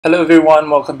Hello everyone,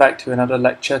 welcome back to another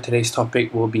lecture. Today's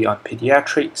topic will be on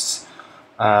pediatrics,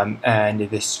 and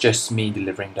it is just me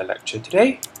delivering the lecture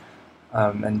today.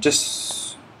 And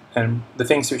the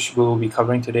things which we'll be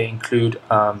covering today include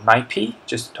NIPE,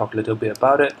 just to talk a little bit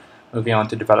about it, moving on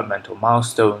to developmental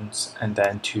milestones, and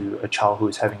then to a child who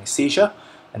is having a seizure,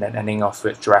 and then ending off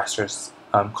with rashes,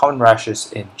 common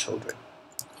rashes in children.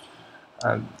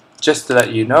 Just to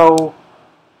let you know,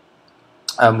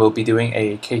 we'll be doing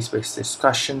a case-based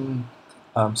discussion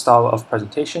style of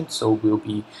presentation. So we'll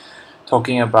be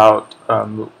talking about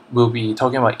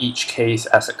each case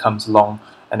as it comes along,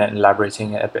 and then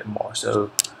elaborating it a bit more.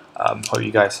 So hope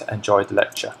you guys enjoy the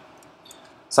lecture.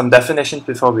 Some definitions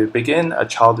before we begin: a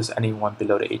child is anyone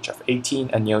below the age of 18,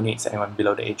 a neonate is anyone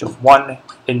below the age of 1,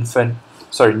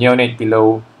 neonate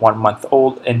below 1 month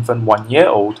old, infant 1 year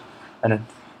old, and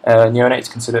neonate is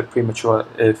considered premature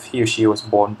if he or she was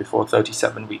born before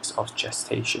 37 weeks of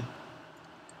gestation.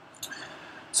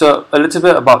 So a little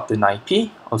bit about the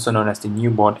NIPE, also known as the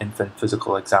Newborn Infant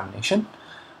Physical Examination.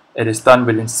 It is done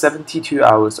within 72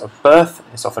 hours of birth.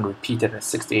 It's often repeated at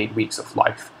 6 to 8 weeks of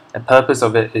life. The purpose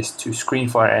of it is to screen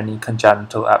for any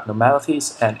congenital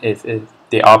abnormalities, and if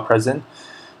they are present,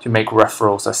 to make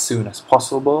referrals as soon as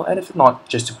possible, and if not,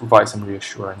 just to provide some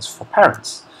reassurance for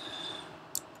parents.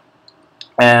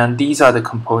 And these are the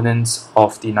components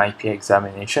of the NIPE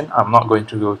examination. I'm not going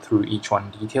to go through each one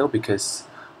in detail because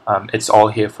it's all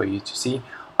here for you to see.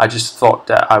 I just thought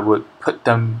that I would put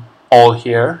them all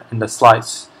here in the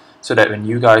slides so that when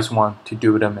you guys want to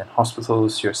do them in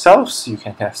hospitals yourselves, you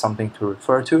can have something to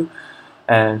refer to.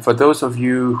 And for those of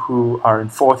you who are in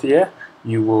 4th year,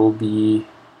 you will be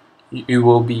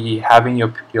having your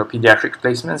pediatric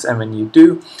placements, and when you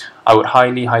do, I would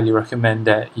highly recommend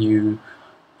that you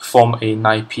form a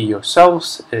NIPE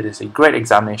yourselves. It is a great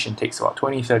examination, takes about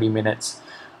 20-30 minutes,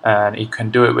 and you can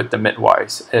do it with the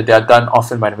midwives. They are done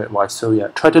often by the midwives, so yeah,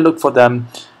 try to look for them,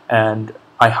 and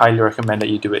I highly recommend that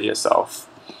you do it yourself.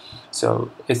 So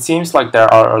it seems like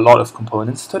there are a lot of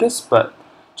components to this, but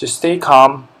just stay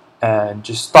calm and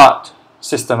just start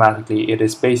systematically. It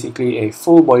is basically a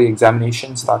full body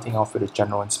examination, starting off with a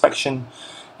general inspection,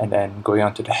 and then going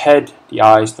on to the head, the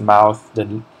eyes, the mouth,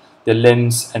 the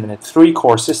limbs, and then the 3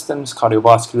 core systems: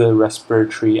 cardiovascular,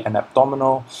 respiratory, and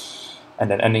abdominal,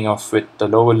 and then ending off with the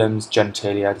lower limbs,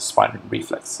 genitalia, the spine, and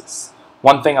reflexes.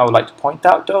 One thing I would like to point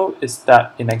out though is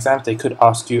that in exams they could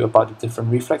ask you about the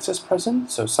different reflexes present,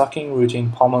 so sucking,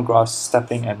 rooting, palmar grasp,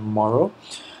 stepping, and Moro.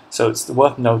 So it's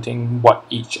worth noting what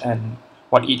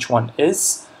each one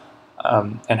is,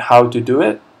 and how to do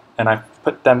it, and I've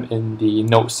put them in the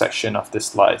notes section of this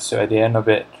slide, so at the end of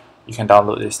it you can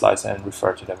download these slides and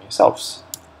refer to them yourselves.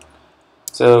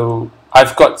 So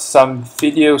I've got some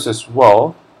videos as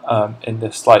well in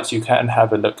the slides. You can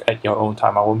have a look at your own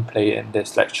time. I won't play it in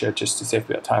this lecture just to save a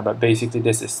bit of time, but basically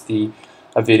this is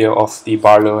a video of the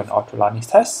Barlow and Ortolani's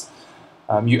test.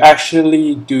 You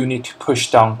actually do need to push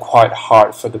down quite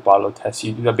hard for the Barlow test.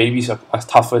 The babies are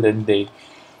tougher than they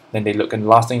look, and the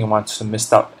last thing you want is to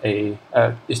miss out a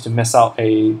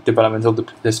developmental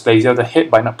dysplasia of the hip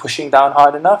by not pushing down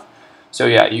hard enough. So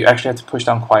yeah, you actually have to push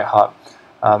down quite hard.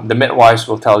 The midwives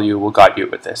will guide you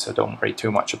with this, so don't worry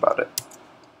too much about it.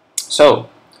 So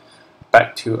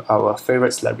back to our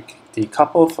favorite celebrity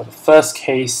couple for the first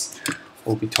case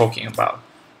we'll be talking about.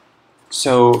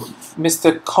 So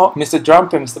Mr.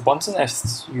 Jump and Mr. Bonson,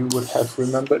 as you would have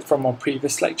remembered from our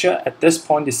previous lecture, at this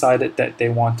point decided that they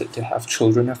wanted to have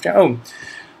children of their own.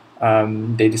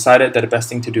 They decided that the best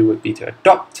thing to do would be to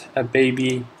adopt a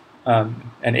baby,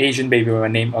 an Asian baby with the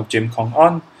name of Jim Kong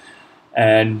On,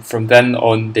 and from then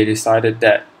on they decided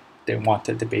that they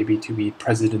wanted the baby to be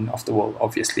president of the world,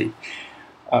 obviously.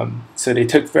 So they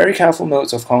took very careful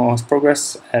notes of Kong On's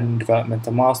progress and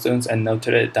developmental milestones and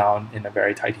noted it down in a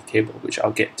very tidy table, which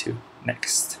I'll get to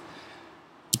next.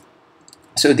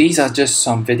 So these are just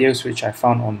some videos which I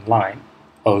found online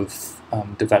of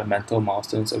developmental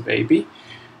milestones of baby.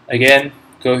 Again,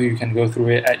 you can go through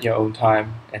it at your own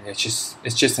time, and it's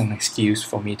just an excuse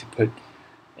for me to put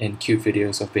in cute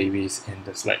videos of babies in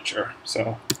this lecture.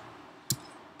 So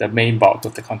the main bulk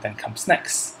of the content comes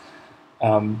next.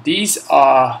 These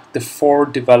are the 4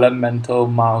 developmental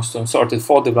milestones, or the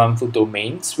 4 developmental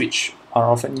domains, which are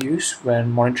often used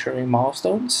when monitoring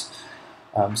milestones.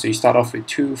 So you start off with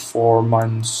 2, 4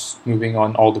 months, moving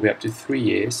on all the way up to 3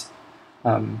 years.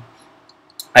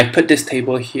 I put this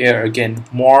table here again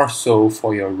more so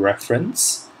for your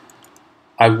reference.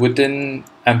 I wasn't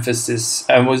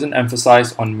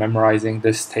emphasize on memorizing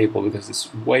this table because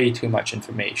it's way too much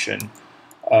information.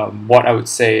 what I would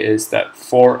say is that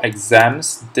for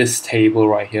exams, this table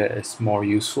right here is more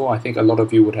useful. I think a lot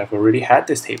of you would have already had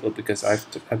this table because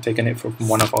I've taken it from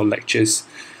one of our lectures,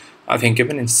 I think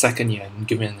given in second year and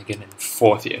given again in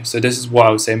fourth year. So this is what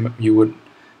I would say you would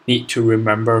need to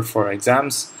remember for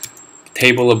exams.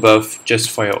 Table above just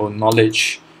for your own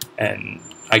knowledge, and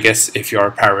I guess if you're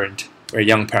a parent or a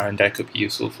young parent, that could be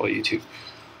useful for you too.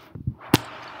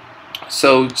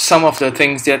 So some of the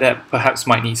things there that perhaps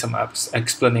might need some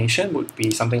explanation would be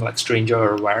something like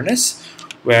stranger awareness,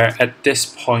 where at this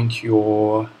point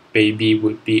your baby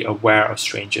would be aware of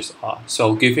strangers are. So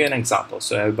I'll give you an example.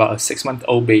 So about a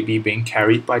 6-month-old baby being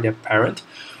carried by their parent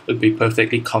would be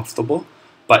perfectly comfortable,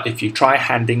 but if you try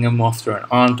handing them off to an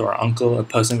aunt or uncle, a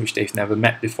person which they've never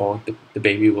met before, the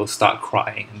baby will start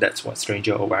crying, and that's what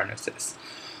stranger awareness is.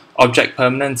 Object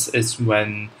permanence is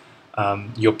when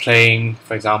you're playing,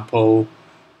 for example,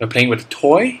 you're playing with a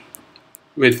toy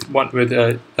with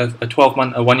a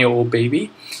 1-year-old baby.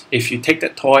 If you take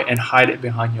that toy and hide it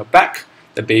behind your back,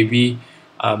 the baby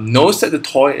knows that the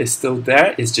toy is still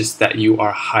there. It's just that you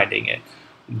are hiding it.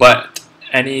 But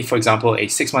for example, a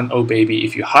 6-month-old baby,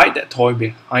 if you hide that toy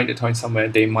behind the toy somewhere,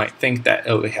 they might think that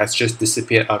it has just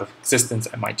disappeared out of existence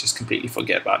and might just completely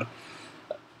forget about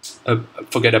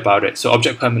it. So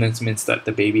object permanence means that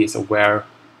the baby is aware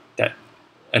that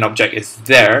an object is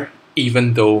there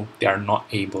even though they are not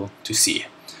able to see it.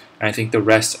 And I think the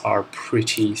rest are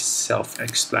pretty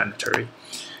self-explanatory.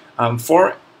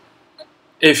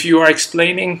 If you are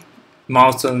explaining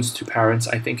milestones to parents,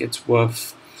 I think it's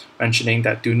worth mentioning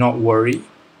that do not worry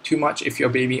too much if your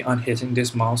baby aren't hitting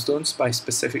these milestones by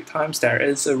specific times. There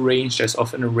is a range, there's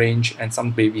often a range, and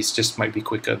some babies just might be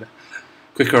quicker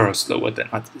or slower than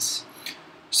others.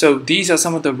 So these are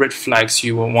some of the red flags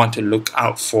you will want to look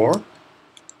out for.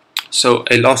 So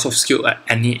a loss of skill at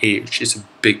any age is a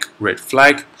big red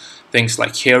flag. Things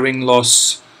like hearing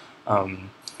loss,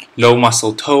 low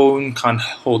muscle tone, can't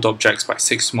hold objects by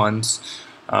 6 months,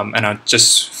 and are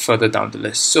just further down the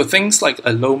list. So things like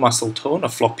a low muscle tone, a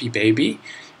floppy baby,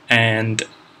 and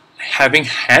having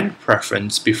hand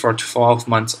preference before 12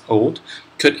 months old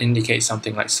could indicate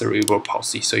something like cerebral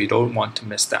palsy, so you don't want to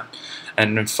miss that.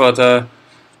 And then further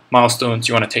milestones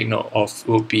you want to take note of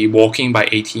will be walking by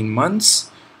 18 months,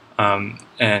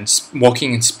 and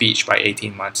walking and speech by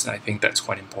 18 months, and I think that's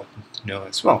quite important to know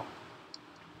as well.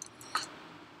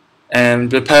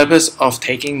 And the purpose of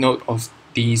taking note of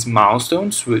these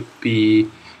milestones would be,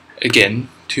 again,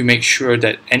 to make sure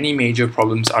that any major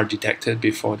problems are detected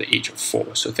before the age of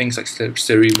 4. So things like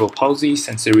cerebral palsy,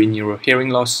 sensory neural hearing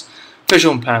loss,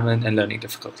 visual impairment, and learning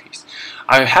difficulties.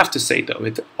 I have to say though,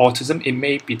 with autism, it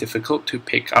may be difficult to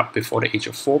pick up before the age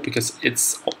of 4 because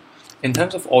in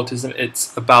terms of autism,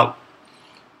 it's about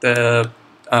the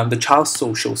child's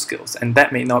social skills, and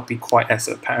that may not be quite as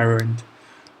apparent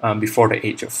before the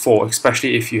age of 4,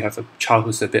 especially if you have a child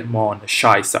who's a bit more on the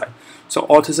shy side. So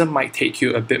autism might take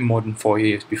you a bit more than 4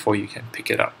 years before you can pick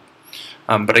it up.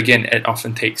 But again, it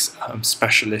often takes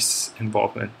specialist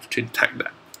involvement to detect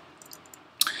that.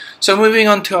 So moving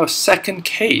on to our second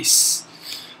case.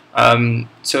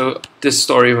 So this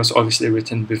story was obviously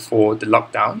written before the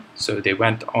lockdown. So they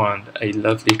went on a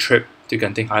lovely trip to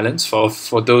Genting Highlands.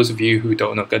 For those of you who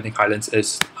don't know, Genting Highlands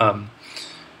is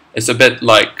it's a bit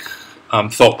like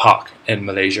Thorpe Park in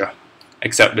Malaysia,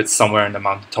 except it's somewhere in the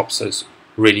mountaintops, so it's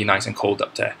really nice and cold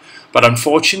up there. But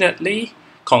unfortunately,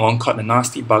 Kong Ong caught a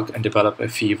nasty bug and developed a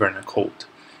fever and a cold.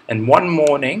 And one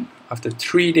morning, after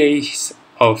 3 days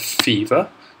of fever,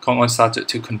 Kong Ong started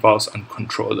to convulse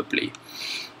uncontrollably.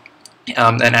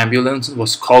 An ambulance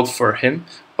was called for him,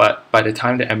 but by the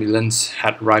time the ambulance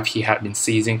had arrived, he had been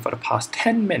seizing for the past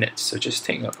 10 minutes, so just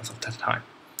take note of the time.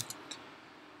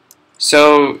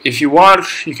 So if you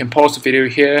want, you can pause the video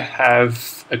here,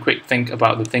 have a quick think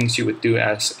about the things you would do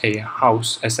as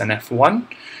an F1.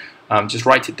 Just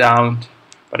write it down,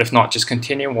 but if not, just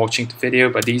continue watching the video.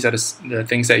 But these are the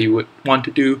things that you would want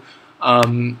to do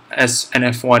as an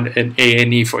F1 in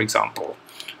A&E, for example.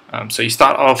 So you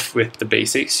start off with the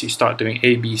basics. You start doing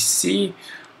A, B, C.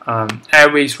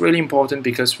 Airway is really important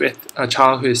because with a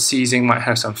child who is seizing might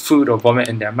have some food or vomit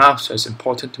in their mouth, so it's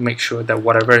important to make sure that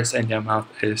whatever is in their mouth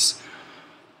is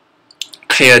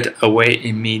cleared away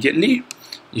immediately.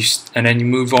 And then you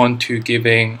move on to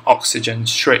giving oxygen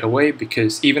straight away,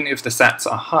 because even if the SATs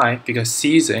are high, because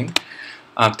seizing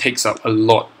takes up a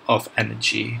lot of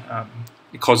energy.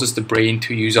 It causes the brain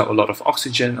to use up a lot of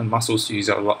oxygen and muscles to use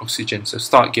up a lot of oxygen, so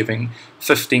start giving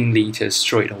 15 liters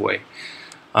straight away.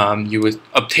 You would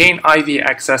obtain IV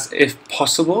access if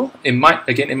possible. It might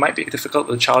be difficult,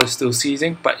 the child is still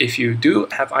seizing, but if you do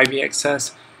have IV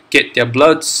access, get their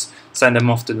bloods, send them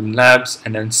off to the labs,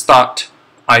 and then start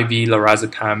IV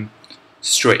lorazepam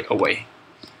straight away.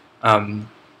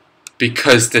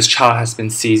 Because this child has been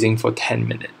seizing for 10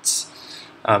 minutes.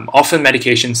 Often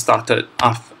medication started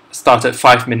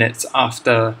 5 minutes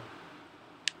after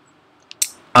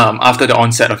the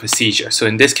onset of a seizure. So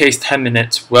in this case, 10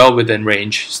 minutes, well within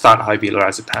range. Start IV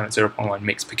lorazepam at 0.1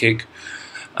 mg per kg.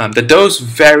 The dose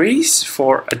varies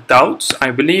for adults. I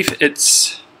believe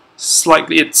it's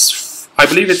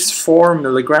 4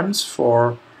 milligrams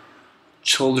for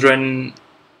children.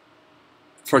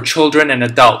 For children and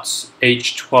adults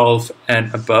aged 12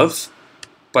 and above,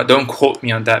 but don't quote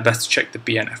me on that, best to check the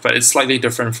BNF, but it's slightly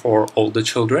different for older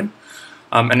children.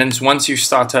 And then once you've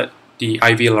started the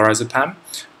IV lorazepam,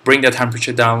 bring the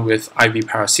temperature down with IV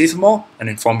paracetamol and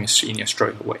inform your senior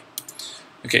straight away.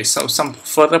 Okay, so some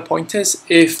further pointers: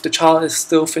 if the child is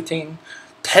still fitting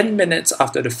 10 minutes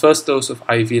after the first dose of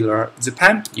IV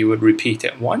lorazepam, you would repeat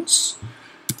it once.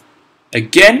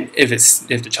 Again, if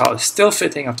the child is still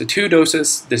fitting after 2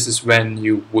 doses, this is when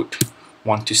you would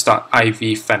want to start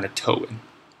IV phenytoin.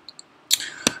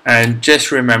 And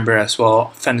just remember as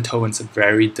well, phenytoin is a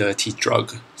very dirty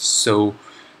drug. So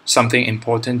something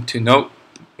important to note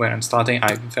when I'm starting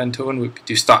IV phenytoin would be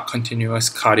to start continuous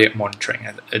cardiac monitoring.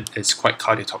 It's quite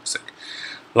cardiotoxic.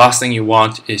 Last thing you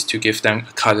want is to give them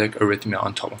a cardiac arrhythmia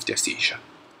on top of their seizure.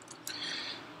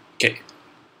 Okay.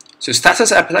 So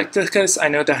status epilepticus, I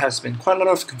know there has been quite a lot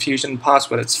of confusion in the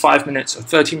past whether it's 5 minutes or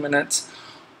 30 minutes.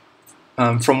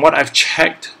 From what I've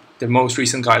checked, the most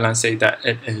recent guidelines say that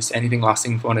it is anything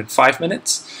lasting more than 5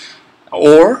 minutes,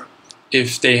 or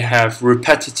if they have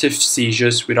repetitive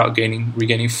seizures without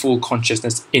regaining full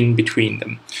consciousness in between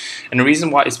them. And the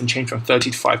reason why it's been changed from 30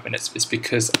 to 5 minutes is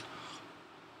because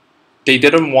they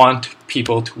didn't want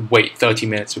people to wait 30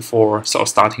 minutes before sort of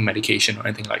starting medication or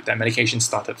anything like that. Medication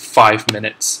started 5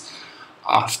 minutes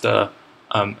after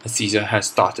a seizure has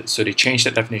started. So they changed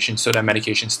that definition so that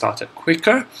medication started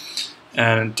quicker.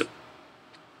 And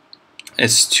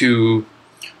it's to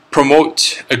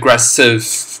promote aggressive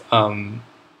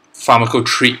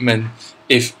pharmacotreatment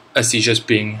if a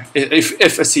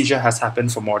seizure has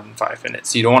happened for more than 5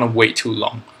 minutes. You don't want to wait too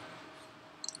long,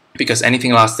 because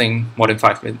anything lasting more than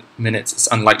 5 minutes is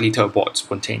unlikely to abort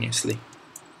spontaneously.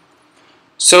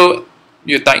 So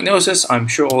your diagnosis, I'm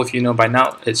sure all of you know by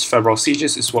now, it's febrile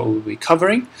seizures is what we'll be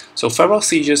covering. So febrile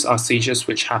seizures are seizures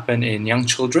which happen in young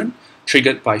children,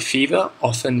 triggered by fever,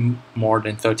 often more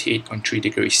than 38.3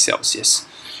 degrees Celsius.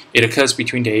 It occurs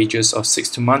between the ages of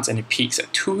 6 months and it peaks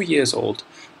at 2 years old,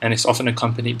 and is often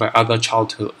accompanied by other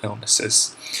childhood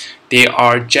illnesses. They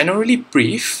are generally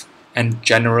brief and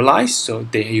generalized, so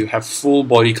you have full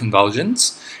body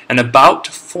convulsions, and about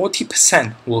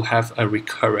 40% will have a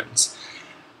recurrence.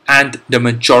 And the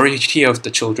majority of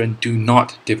the children do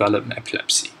not develop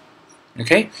epilepsy.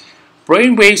 Okay?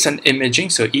 Brain waves and imaging,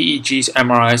 so EEGs,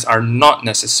 MRIs, are not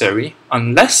necessary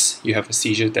unless you have a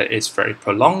seizure that is very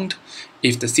prolonged.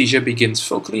 If the seizure begins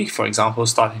focally, for example,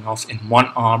 starting off in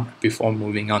one arm before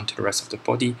moving on to the rest of the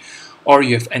body, or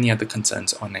you have any other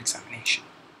concerns on examination.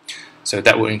 So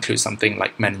that will include something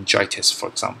like meningitis, for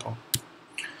example.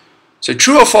 So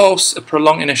true or false, a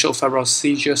prolonged initial febrile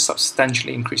seizure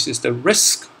substantially increases the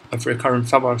risk of recurrent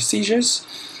febrile seizures.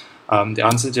 The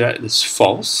answer to that is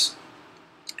false.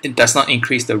 It does not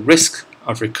increase the risk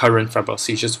of recurrent febrile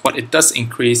seizures. What it does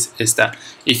increase is that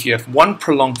if you have one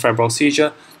prolonged febrile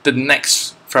seizure, the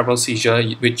next febrile seizure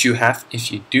which you have,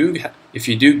 if you do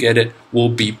get it, will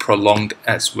be prolonged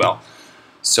as well.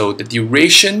 So the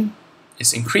duration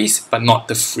is increased, but not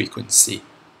the frequency.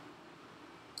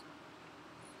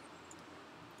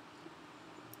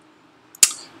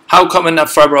 How common are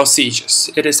febrile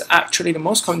seizures? It is actually the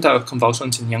most common type of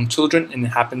convulsions in young children, and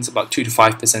it happens about 2 to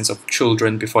 5% of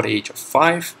children before the age of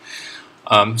 5.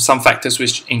 Some factors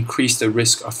which increase the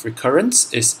risk of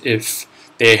recurrence is if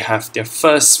they have their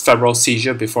first febrile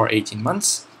seizure before 18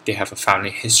 months, they have a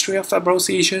family history of febrile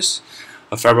seizures,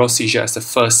 a febrile seizure as the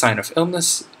first sign of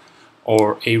illness,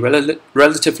 or a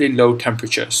relatively low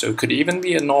temperature. So it could even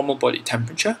be a normal body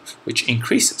temperature, which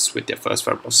increases with their first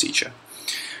febrile seizure.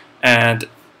 And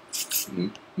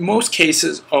most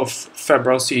cases of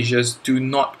febrile seizures do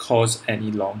not cause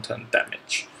any long-term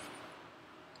damage.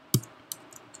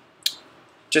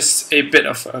 Just a bit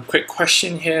of a quick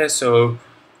question here. So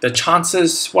what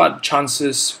chances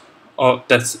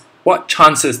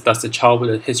does the child with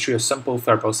a history of simple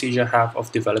febrile seizure have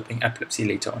of developing epilepsy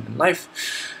later on in life?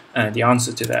 And the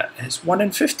answer to that is 1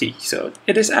 in 50. So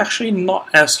it is actually not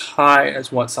as high as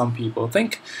what some people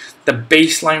think. The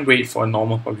baseline rate for a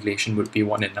normal population would be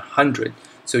 1 in 100.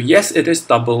 So yes, it is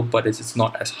double, but it is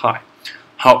not as high.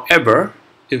 However,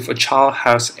 if a child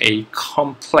has a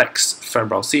complex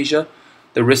febrile seizure,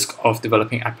 the risk of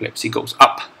developing epilepsy goes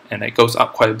up, and it goes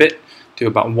up quite a bit to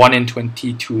about 1 in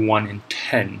 20 to 1 in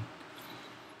 10.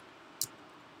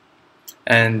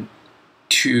 And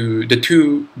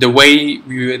the way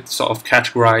we would sort of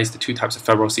categorize the two types of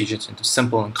febrile seizures into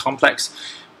simple and complex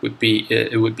would be,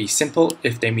 it would be simple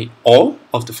if they meet all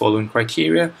of the following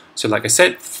criteria. So like I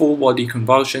said, full body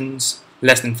convulsions,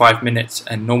 less than 5 minutes,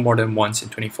 and no more than once in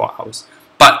 24 hours.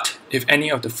 But if any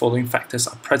of the following factors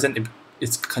are present,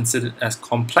 it's considered as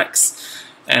complex,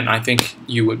 and I think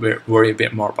you would worry a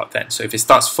bit more about that. So if it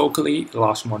starts focally, it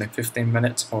lasts more than 15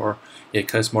 minutes, or it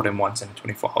occurs more than once in a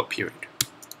 24-hour period.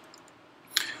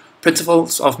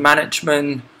 Principles of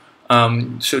management.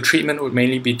 So treatment would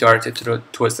mainly be directed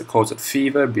towards the cause of the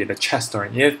fever, be it a chest or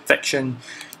an ear infection.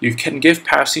 You can give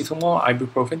paracetamol,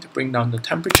 ibuprofen to bring down the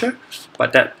temperature,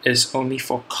 but that is only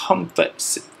for comfort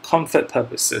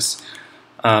purposes,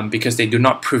 because they do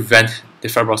not prevent the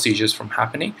febrile seizures from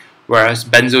happening, whereas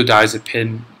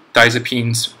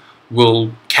benzodiazepines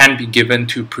can be given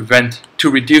to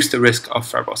reduce the risk of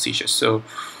febrile seizures. So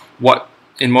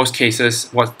in most cases,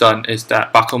 what's done is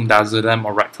that baclomedazolam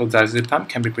or rectal diazepam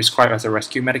can be prescribed as a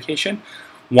rescue medication.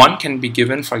 One can be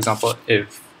given, for example,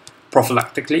 if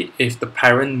prophylactically, if the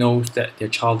parent knows that their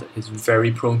child is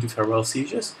very prone to febrile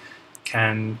seizures,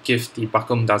 can give the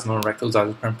baclomedazolam or rectal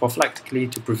diazepam prophylactically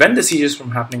to prevent the seizures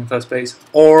from happening in the first place.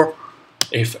 Or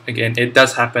if, again, it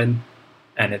does happen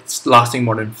and it's lasting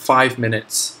more than 5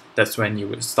 minutes, that's when you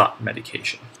would start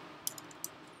medication.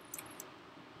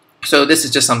 So this is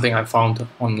just something I found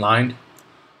online.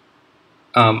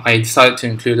 I decided to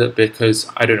include it because,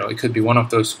 I don't know, it could be one of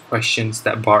those questions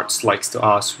that Bart's likes to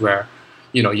ask where,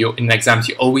 you know, in exams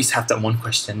you always have that one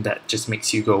question that just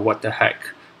makes you go, what the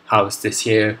heck? How is this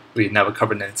here? We've never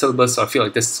covered it in syllabus, so I feel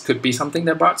like this could be something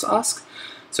that Bart's asks.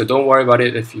 So don't worry about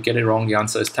it. If you get it wrong, the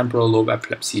answer is temporal lobe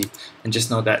epilepsy, and just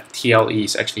know that TLE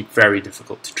is actually very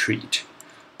difficult to treat.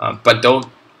 But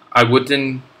I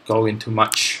wouldn't go into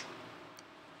much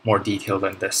more detail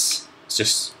than this. It's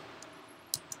just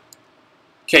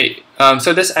okay.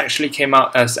 So this actually came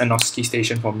out as an OSCE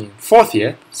station for me in 4th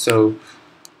year. So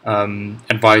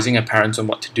advising a parents on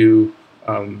what to do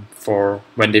for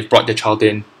when they've brought their child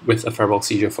in with a febrile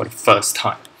seizure for the first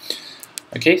time.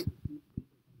 Okay.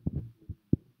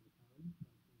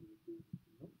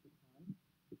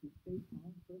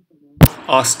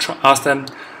 Ask them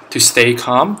to stay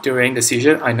calm during the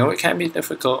seizure. I know it can be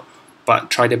difficult, but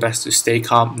try their best to stay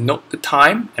calm, note the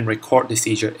time, and record the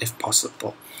seizure if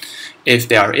possible. If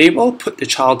they are able, put the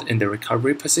child in the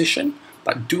recovery position,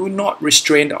 but do not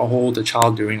restrain or hold the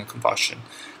child during a convulsion,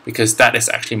 because that is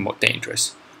actually more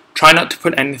dangerous. Try not to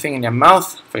put anything in their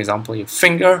mouth, for example your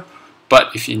finger,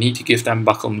 but if you need to give them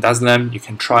baclomedazolam, you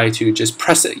can try to just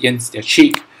press it against their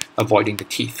cheek, avoiding the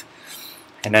teeth.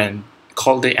 And then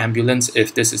call the ambulance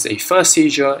if this is a first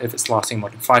seizure, if it's lasting more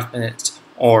than 5 minutes,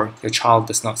 or your child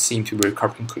does not seem to be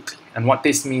recovering quickly. And what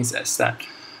this means is that,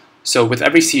 so with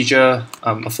every seizure,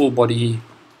 a full body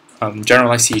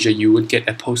generalized seizure, you would get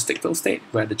a post-ictal state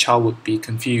where the child would be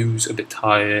confused, a bit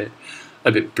tired,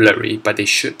 a bit blurry, but they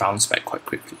should bounce back quite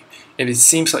quickly. If it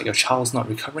seems like your child's not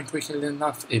recovering quickly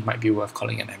enough, it might be worth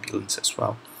calling an ambulance as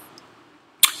well.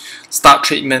 Start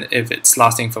treatment if it's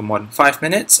lasting for more than 5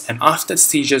 minutes, and after the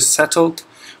seizure is settled,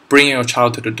 bring your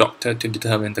child to the doctor to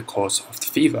determine the cause of the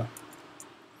fever.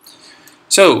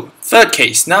 So, third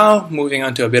case, now moving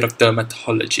on to a bit of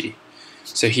dermatology.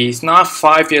 So he's now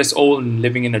 5 years old and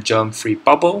living in a germ-free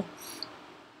bubble.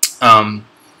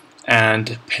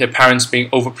 And the parents, being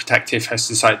overprotective, has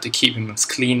decided to keep him as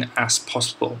clean as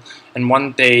possible. And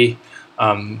one day,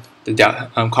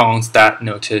 Kong's dad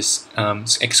noticed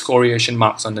excoriation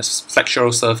marks on the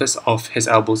flexural surface of his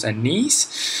elbows and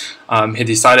knees. He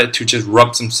decided to just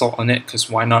rub some salt on it, because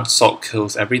why not? Salt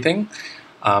kills everything.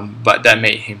 But that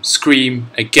made him scream.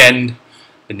 Again,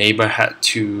 the neighbor had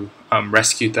to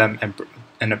rescue them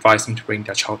and advise them to bring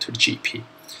their child to the GP.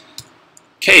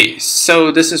 Okay,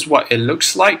 so this is what it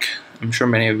looks like. I'm sure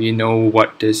many of you know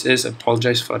what this is. I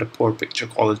apologize for the poor picture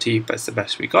quality, but it's the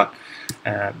best we got.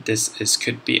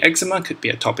 Could be eczema, could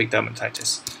be atopic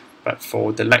dermatitis. But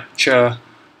for the lecture,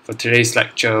 for today's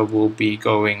lecture, we'll be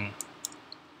going,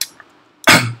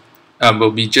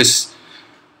 we'll be just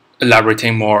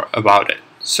elaborating more about it.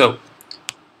 So,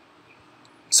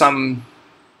 some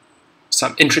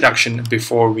introduction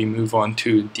before we move on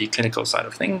to the clinical side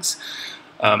of things.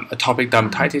 Atopic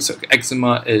dermatitis, so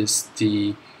eczema, is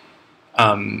due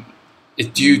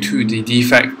to the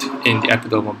defect in the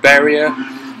epidermal barrier.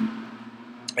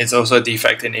 It's also a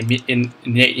defect in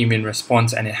innate immune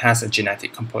response, and it has a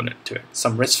genetic component to it.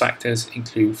 Some risk factors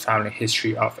include family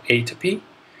history of atopy,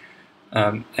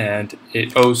 and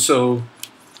it also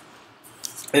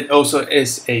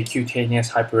is a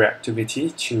cutaneous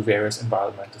hyperreactivity to various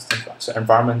environmental stimuli. So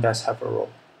environment does have a role.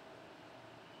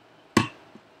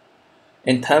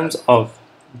 In terms of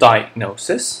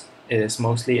diagnosis, it is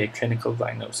mostly a clinical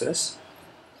diagnosis,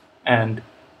 and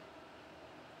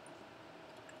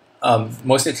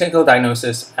mostly clinical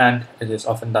diagnosis, and it is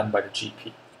often done by the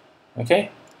GP.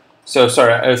 Okay, so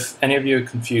sorry if any of you are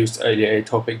confused earlier.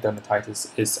 Atopic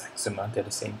dermatitis is eczema; they're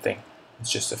the same thing.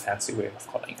 It's just a fancy way of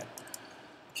calling it.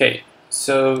 Okay,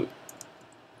 so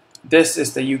this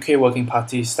is the UK Working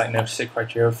Party's diagnostic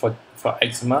criteria for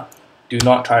eczema. Do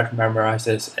not try to memorize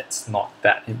this. It's not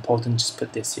that important. Just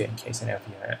put this here in case any of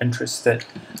you are interested.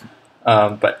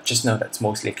 But just know that's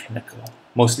mostly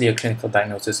a clinical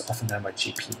diagnosis, often done by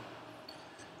GP.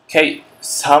 Okay,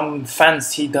 some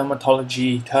fancy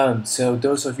dermatology terms. So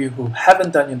those of you who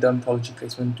haven't done your dermatology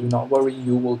placement, do not worry.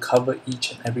 You will cover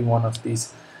each and every one of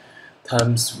these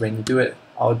terms when you do it.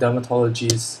 Our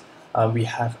dermatologists, we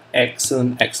have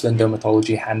excellent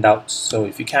dermatology handouts. So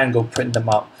if you can, go print them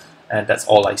out. And that's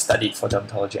all I studied for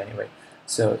dermatology anyway.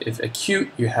 So if acute,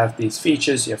 you have these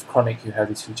features. You have chronic, you have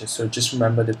these features. So just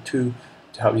remember the two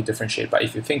to help you differentiate. But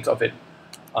if you think of it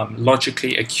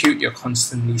logically, acute, you're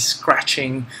constantly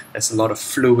scratching. There's a lot of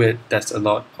fluid. There's a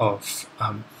lot of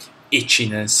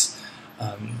itchiness.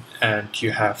 And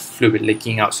you have fluid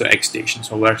leaking out, so exudation.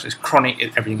 So whereas it's chronic,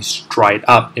 everything is dried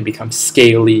up. It becomes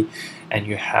scaly. And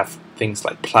you have things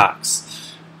like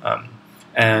plaques.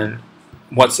 And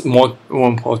what's more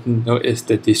important though is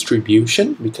the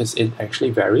distribution, because it actually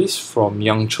varies from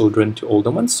young children to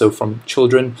older ones. So from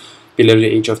children below the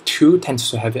age of 2 tends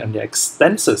to have it on their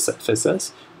extensor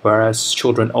surfaces, whereas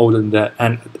children older than that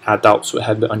and adults will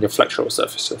have it on their flexural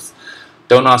surfaces.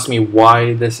 Don't ask me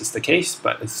why this is the case,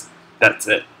 but that's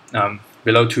it.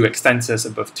 Below 2 extensors,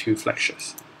 above 2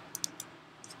 flexures.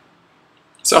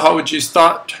 So how would you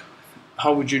start?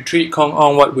 How would you treat Kong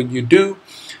Ong? What would you do?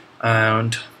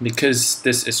 And because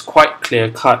this is quite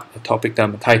clear-cut atopic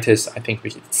dermatitis, I think we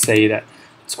could say that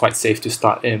it's quite safe to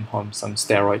start him on some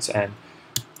steroids and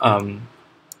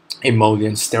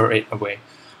emollients, steroid away.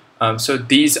 So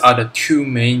these are the two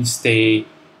mainstay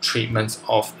treatments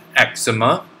of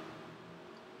eczema.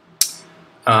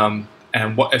 And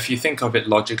what if you think of it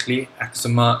logically,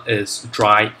 eczema is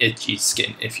dry, itchy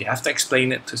skin. If you have to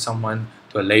explain it to someone,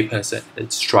 to a layperson,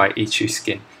 it's dry, itchy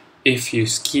skin. If you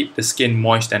keep the skin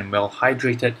moist and well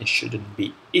hydrated, it shouldn't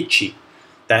be itchy.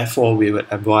 Therefore, we would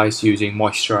advise using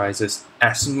moisturizers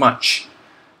as much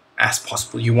as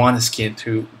possible. You want the skin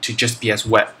to just be as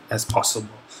wet as possible.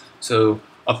 So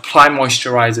apply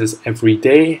moisturizers every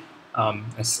day,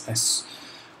 as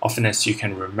often as you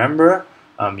can remember.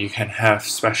 You can have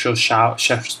special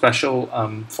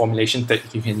formulations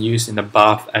that you can use in the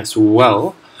bath as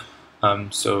well.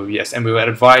 So yes, and we would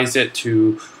advise it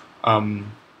to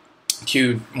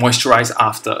moisturize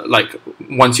after, like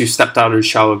once you stepped out of the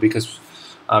shower, because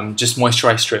just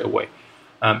moisturize straight away.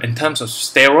 In terms of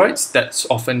steroids, that's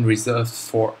often reserved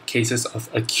for cases of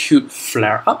acute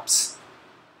flare-ups.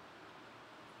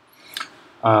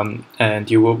 And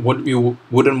you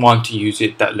wouldn't want to use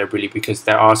it that liberally, because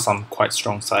there are some quite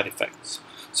strong side effects.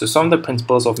 So some of the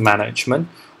principles of management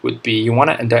would be, you want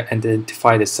to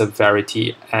identify the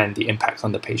severity and the impact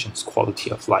on the patient's quality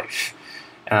of life.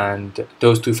 And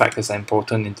those two factors are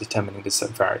important in determining the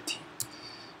severity.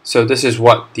 So this is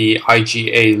what the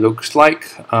IGA looks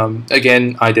like.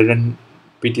 Again,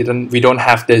 we don't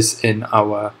have this in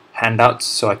our handouts,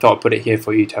 so I thought I'd put it here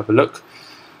for you to have a look.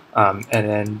 And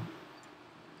then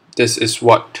this is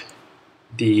what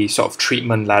the sort of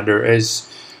treatment ladder is.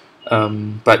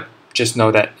 But just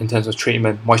know that in terms of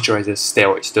treatment, moisturizers,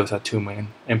 steroids, those are two main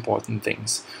important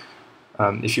things.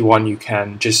 If you want, you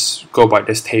can just go by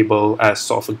this table as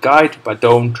sort of a guide, but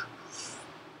don't.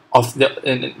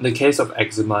 In the case of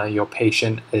eczema, your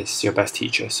patient is your best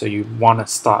teacher, so you want to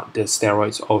start the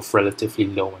steroids off relatively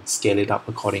low and scale it up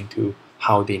according to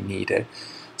how they need it.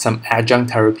 Some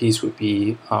adjunct therapies would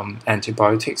be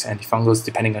antibiotics, antifungals,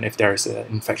 depending on if there is an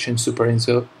infection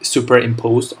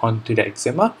superimposed onto the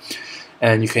eczema.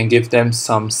 And you can give them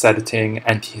some sedating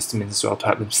antihistamines as well to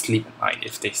help them sleep at night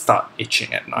if they start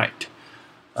itching at night.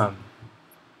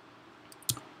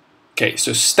 Okay,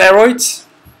 so steroids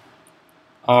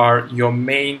are your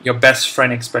best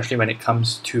friend, especially when it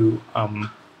comes to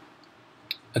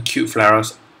acute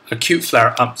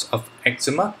flare-ups of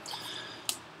eczema.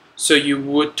 So you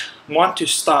would want to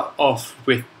start off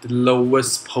with the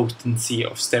lowest potency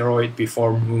of steroid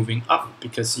before moving up,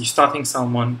 because you're starting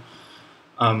someone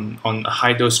on a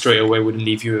high dose straight away wouldn't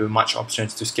leave you with much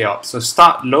options to scale up. So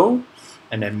start low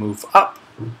and then move up.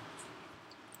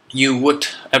 You would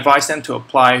advise them to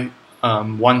apply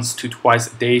once to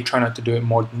twice a day. Try not to do it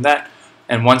more than that.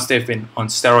 And once they've been on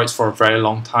steroids for a very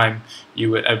long time, you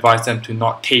would advise them to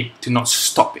not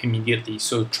stop immediately.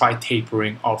 So try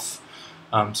tapering off.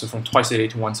 So from twice a day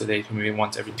to once a day to maybe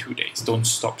once every 2 days. Don't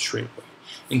stop straight away.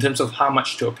 In terms of how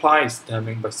much to apply, is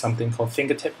determined by something called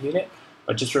fingertip unit.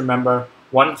 But just remember,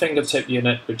 one fingertip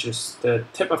unit, which is the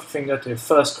tip of your finger to the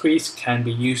first crease, can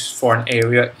be used for an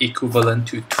area equivalent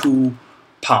to 2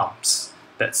 palms.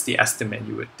 That's the estimate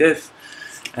you would give.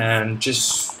 And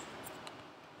just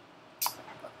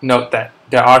note that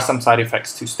there are some side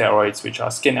effects to steroids, which are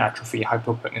skin atrophy,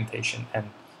 hypopigmentation,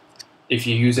 and if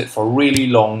you use it for really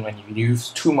long and you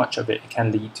use too much of it, it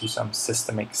can lead to some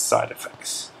systemic side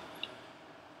effects.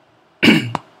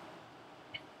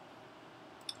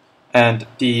 And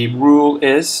the rule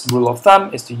of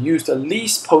thumb is to use the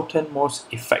least potent, most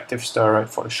effective steroid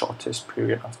for the shortest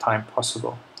period of time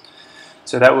possible.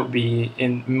 So that would be,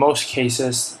 in most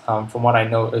cases, from what I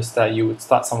know, is that you would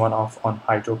start someone off on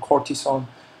hydrocortisone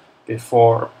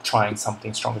before trying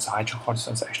something stronger. So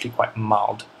hydrocortisone is actually quite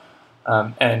mild.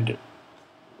 And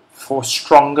for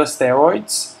stronger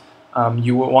steroids,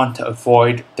 you would want to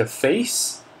avoid the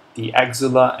face, the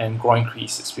axilla, and groin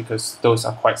creases, because those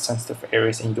are quite sensitive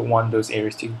areas, and you don't want those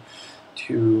areas you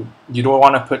don't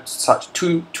want to put such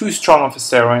too strong of a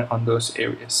steroid on those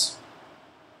areas.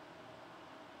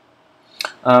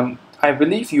 I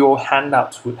believe your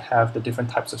handouts would have the different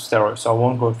types of steroids, so I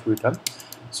won't go through them.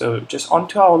 So just on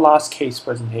to our last case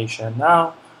presentation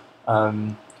now.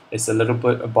 It's a little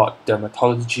bit about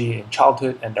dermatology in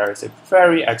childhood, and there is a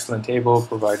very excellent table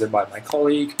provided by my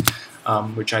colleague,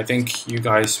 which I think you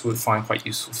guys would find quite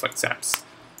useful for exams.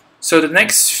 So the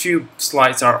next few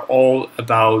slides are all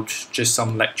about just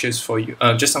some lectures for you,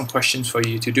 just some questions for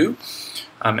you to do,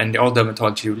 and they're all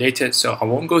dermatology related, so I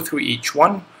won't go through each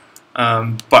one.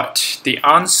 But the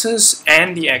answers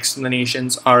and the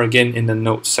explanations are again in the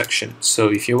notes section. So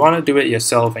if you want to do it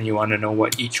yourself and you want to know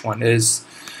what each one is,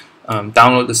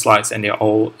 download the slides and they're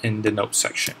all in the notes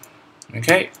section.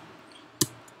 Okay,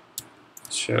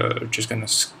 so just gonna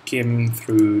skim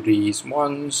through these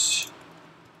ones.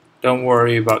 Don't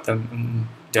worry about them,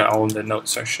 they're all in the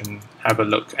notes section. Have a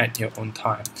look at your own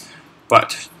time.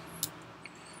 But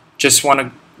just want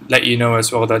to let you know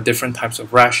as well that different types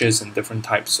of rashes and different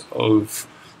types of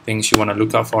things you want to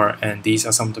look out for, and these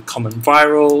are some of the common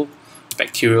viral,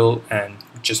 bacterial, and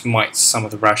just mites, some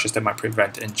of the rashes that might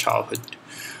prevent in childhood.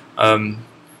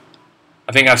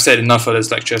 I think I've said enough for this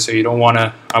lecture, so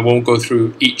I won't go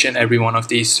through each and every one of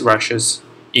these rashes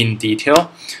in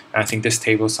detail. And I think this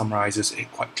table summarizes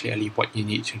it quite clearly what you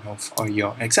need to know for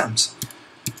your exams.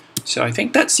 So I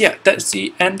think that's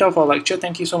the end of our lecture.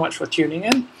 Thank you so much for tuning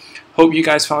in. Hope you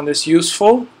guys found this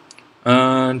useful,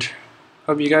 and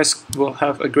hope you guys will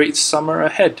have a great summer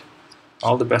ahead.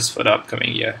 All the best for the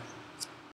upcoming year.